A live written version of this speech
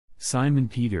Simon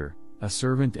Peter, a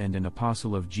servant and an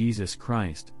apostle of Jesus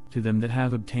Christ, to them that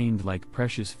have obtained like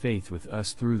precious faith with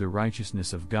us through the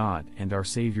righteousness of God and our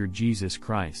Savior Jesus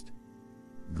Christ.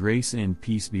 Grace and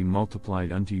peace be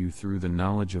multiplied unto you through the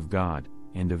knowledge of God,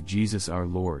 and of Jesus our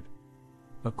Lord.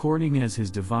 According as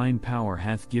his divine power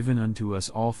hath given unto us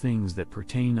all things that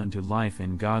pertain unto life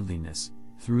and godliness,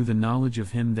 through the knowledge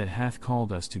of him that hath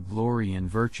called us to glory and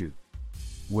virtue,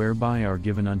 whereby are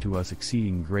given unto us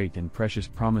exceeding great and precious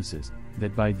promises,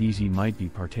 that by these ye might be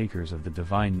partakers of the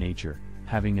divine nature,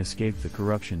 having escaped the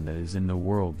corruption that is in the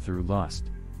world through lust.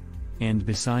 And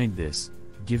beside this,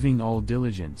 giving all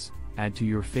diligence, add to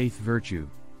your faith virtue,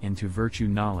 and to virtue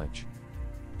knowledge,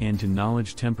 and to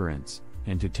knowledge temperance,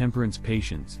 and to temperance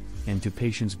patience, and to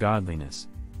patience godliness,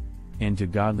 and to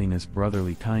godliness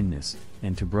brotherly kindness,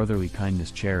 and to brotherly kindness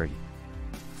charity.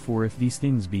 For if these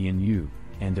things be in you,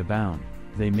 and abound,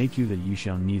 they make you that ye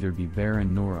shall neither be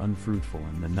barren nor unfruitful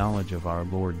in the knowledge of our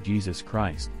Lord Jesus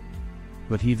Christ.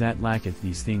 But he that lacketh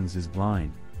these things is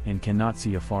blind, and cannot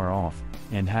see afar off,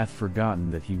 and hath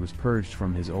forgotten that he was purged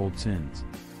from his old sins.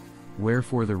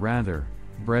 Wherefore the rather,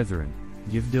 brethren,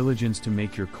 give diligence to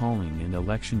make your calling and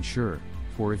election sure,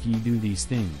 for if ye do these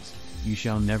things, ye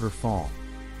shall never fall.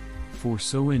 For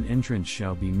so an entrance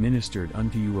shall be ministered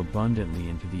unto you abundantly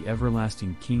into the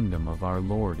everlasting kingdom of our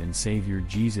Lord and Savior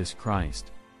Jesus Christ.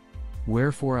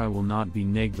 Wherefore I will not be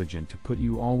negligent to put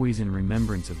you always in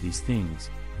remembrance of these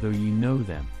things, though ye know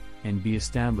them, and be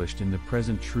established in the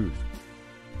present truth.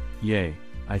 Yea,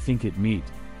 I think it meet,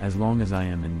 as long as I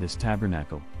am in this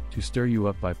tabernacle, to stir you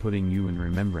up by putting you in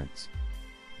remembrance.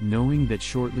 Knowing that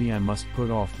shortly I must put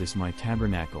off this my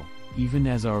tabernacle, even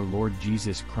as our Lord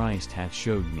Jesus Christ hath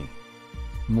showed me.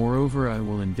 Moreover I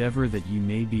will endeavor that ye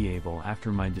may be able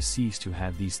after my decease to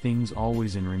have these things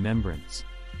always in remembrance.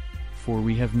 For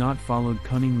we have not followed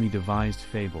cunningly devised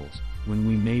fables, when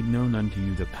we made known unto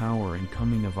you the power and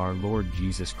coming of our Lord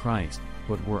Jesus Christ,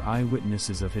 but were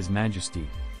eyewitnesses of his majesty.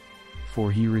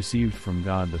 For he received from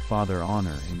God the Father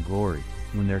honor and glory,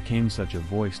 when there came such a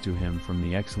voice to him from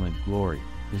the excellent glory,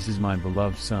 This is my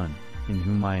beloved Son, in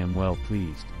whom I am well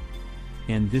pleased.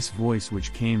 And this voice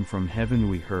which came from heaven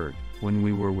we heard, when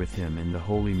we were with him in the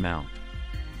holy mount.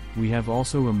 We have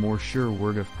also a more sure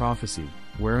word of prophecy,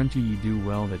 whereunto ye do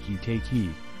well that ye take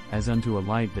heed, as unto a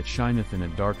light that shineth in a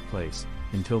dark place,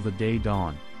 until the day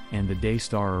dawn, and the day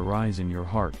star arise in your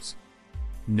hearts.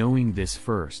 Knowing this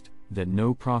first, that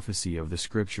no prophecy of the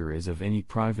Scripture is of any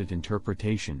private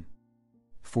interpretation.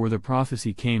 For the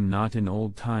prophecy came not in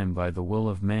old time by the will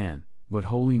of man, but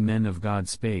holy men of God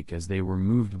spake as they were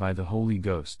moved by the Holy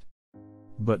Ghost.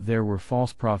 But there were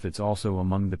false prophets also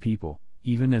among the people,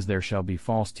 even as there shall be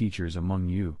false teachers among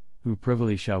you, who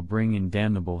privily shall bring in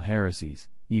damnable heresies,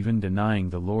 even denying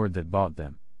the Lord that bought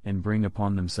them, and bring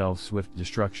upon themselves swift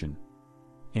destruction.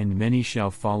 And many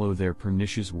shall follow their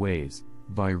pernicious ways,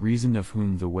 by reason of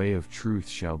whom the way of truth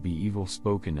shall be evil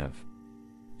spoken of.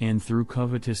 And through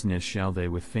covetousness shall they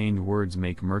with feigned words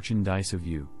make merchandise of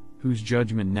you, whose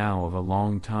judgment now of a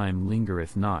long time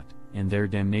lingereth not, and their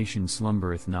damnation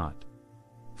slumbereth not.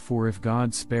 For if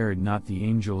God spared not the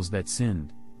angels that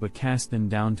sinned, but cast them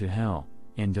down to hell,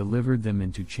 and delivered them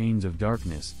into chains of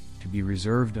darkness, to be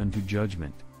reserved unto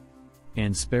judgment,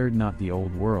 and spared not the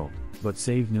old world, but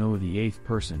saved Noah the eighth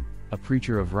person, a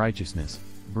preacher of righteousness,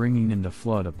 bringing in the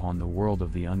flood upon the world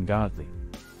of the ungodly,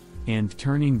 and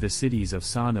turning the cities of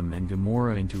Sodom and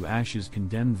Gomorrah into ashes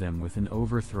condemned them with an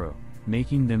overthrow,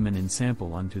 making them an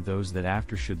ensample unto those that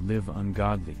after should live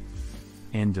ungodly,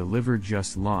 and delivered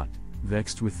just Lot,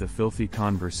 vexed with the filthy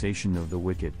conversation of the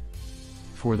wicked.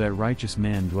 For that righteous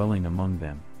man dwelling among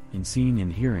them, in seeing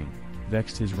and hearing,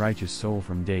 vexed his righteous soul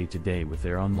from day to day with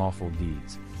their unlawful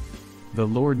deeds. The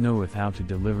Lord knoweth how to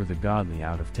deliver the godly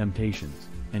out of temptations,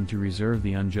 and to reserve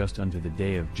the unjust unto the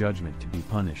day of judgment to be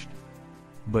punished.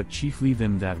 But chiefly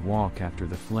them that walk after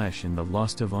the flesh in the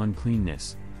lust of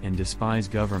uncleanness, and despise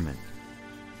government.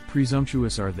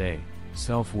 Presumptuous are they,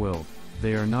 self-willed,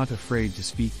 they are not afraid to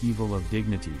speak evil of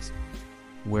dignities.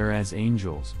 Whereas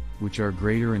angels, which are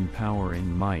greater in power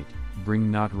and might,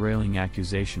 bring not railing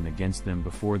accusation against them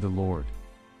before the Lord.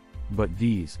 But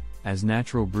these, as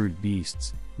natural brute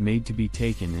beasts, made to be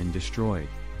taken and destroyed,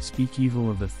 speak evil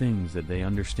of the things that they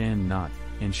understand not,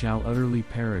 and shall utterly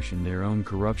perish in their own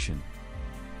corruption,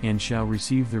 and shall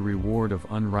receive the reward of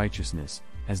unrighteousness,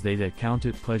 as they that count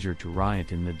it pleasure to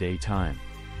riot in the daytime.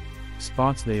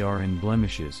 Spots they are in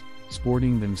blemishes,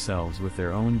 sporting themselves with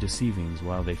their own deceivings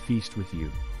while they feast with you.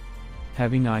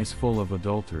 Having eyes full of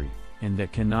adultery, and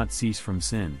that cannot cease from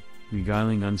sin,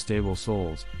 beguiling unstable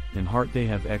souls, and heart they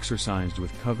have exercised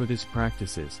with covetous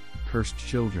practices, cursed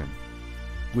children.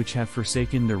 which have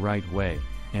forsaken the right way,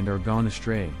 and are gone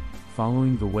astray,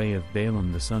 following the way of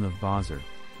Balaam the son of Bozor,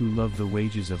 who loved the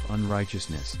wages of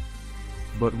unrighteousness,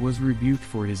 but was rebuked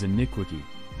for his iniquity.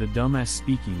 The dumb ass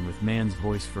speaking with man's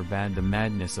voice forbade the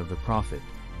madness of the prophet.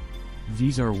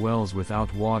 These are wells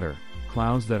without water,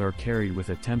 clouds that are carried with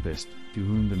a tempest, to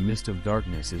whom the mist of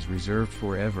darkness is reserved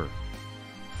forever.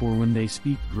 For when they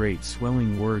speak great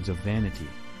swelling words of vanity,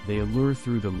 they allure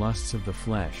through the lusts of the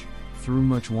flesh, through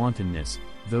much wantonness,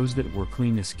 those that were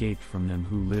clean escaped from them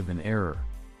who live in error.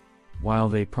 While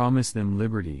they promise them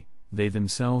liberty, they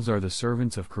themselves are the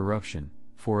servants of corruption,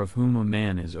 for of whom a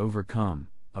man is overcome,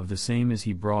 of the same is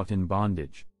he brought in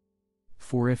bondage.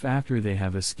 For if after they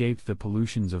have escaped the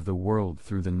pollutions of the world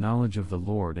through the knowledge of the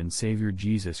Lord and Saviour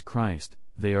Jesus Christ,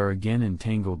 they are again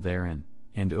entangled therein,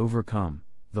 and overcome,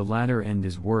 the latter end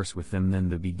is worse with them than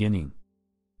the beginning.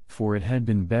 For it had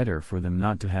been better for them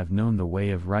not to have known the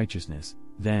way of righteousness,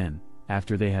 than,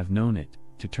 after they have known it,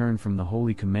 to turn from the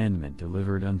holy commandment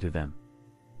delivered unto them.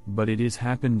 But it is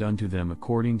happened unto them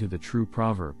according to the true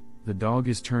proverb, the dog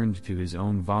is turned to his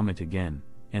own vomit again,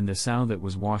 and the sow that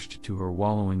was washed to her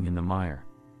wallowing in the mire.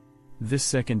 This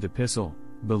second epistle,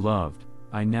 beloved,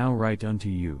 I now write unto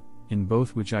you, in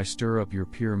both which I stir up your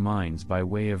pure minds by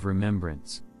way of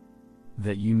remembrance,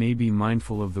 that you may be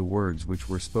mindful of the words which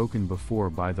were spoken before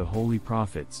by the holy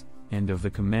prophets, and of the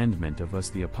commandment of us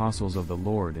the apostles of the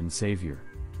Lord and Saviour.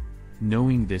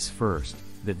 Knowing this first,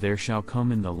 that there shall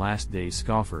come in the last days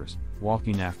scoffers,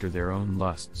 walking after their own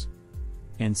lusts,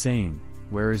 and saying,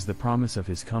 Where is the promise of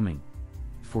his coming?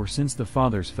 For since the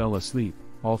fathers fell asleep,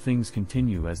 all things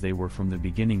continue as they were from the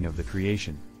beginning of the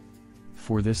creation.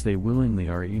 For this they willingly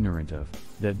are ignorant of,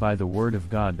 that by the word of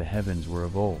God the heavens were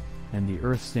of old, and the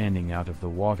earth standing out of the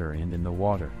water and in the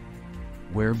water,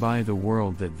 whereby the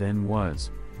world that then was,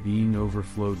 being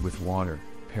overflowed with water,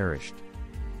 perished.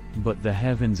 But the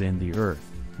heavens and the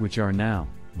earth, which are now,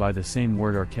 by the same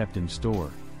word are kept in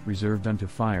store, reserved unto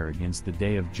fire against the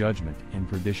day of judgment and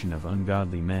perdition of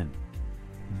ungodly men.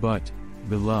 But,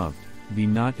 beloved, be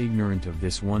not ignorant of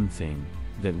this one thing,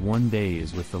 that one day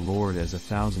is with the Lord as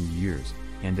 1,000 years,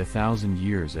 and 1,000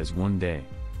 years as one day.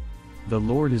 The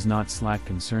Lord is not slack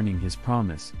concerning his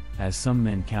promise, as some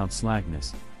men count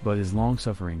slackness, but is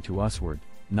longsuffering to usward,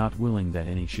 not willing that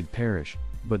any should perish,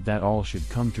 but that all should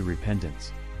come to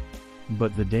repentance.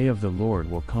 But the day of the Lord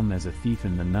will come as a thief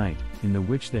in the night, in the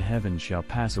which the heavens shall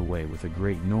pass away with a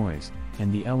great noise,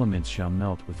 and the elements shall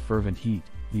melt with fervent heat,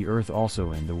 the earth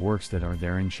also and the works that are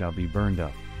therein shall be burned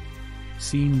up.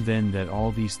 Seeing then that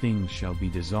all these things shall be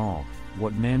dissolved,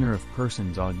 what manner of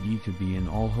persons ought ye to be in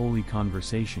all holy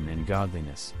conversation and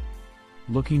godliness,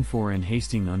 looking for and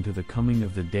hasting unto the coming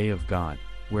of the day of God,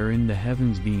 wherein the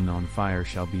heavens being on fire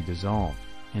shall be dissolved,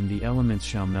 and the elements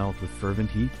shall melt with fervent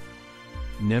heat?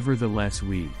 Nevertheless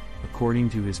we, according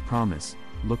to his promise,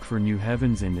 look for new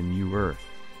heavens and a new earth,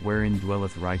 wherein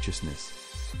dwelleth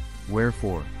righteousness.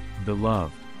 Wherefore,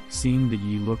 beloved, seeing that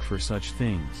ye look for such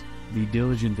things, be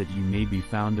diligent that ye may be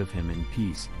found of him in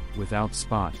peace, without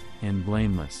spot, and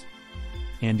blameless.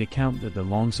 And account that the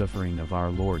longsuffering of our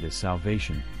Lord is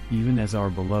salvation, even as our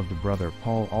beloved brother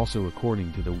Paul also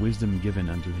according to the wisdom given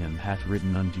unto him hath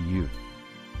written unto you.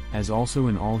 As also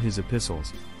in all his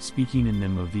epistles, speaking in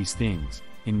them of these things,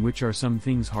 in which are some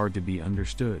things hard to be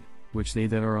understood, which they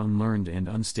that are unlearned and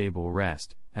unstable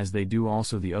wrest, as they do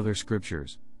also the other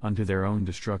scriptures, unto their own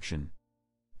destruction.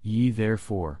 Ye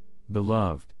therefore,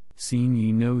 beloved, seeing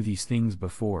ye know these things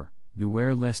before,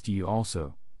 beware lest ye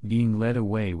also, being led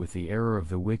away with the error of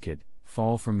the wicked,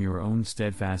 fall from your own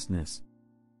steadfastness.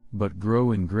 But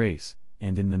grow in grace,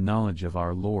 and in the knowledge of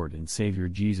our Lord and Saviour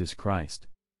Jesus Christ.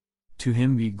 To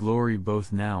him be glory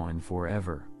both now and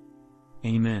forever.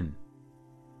 Amen.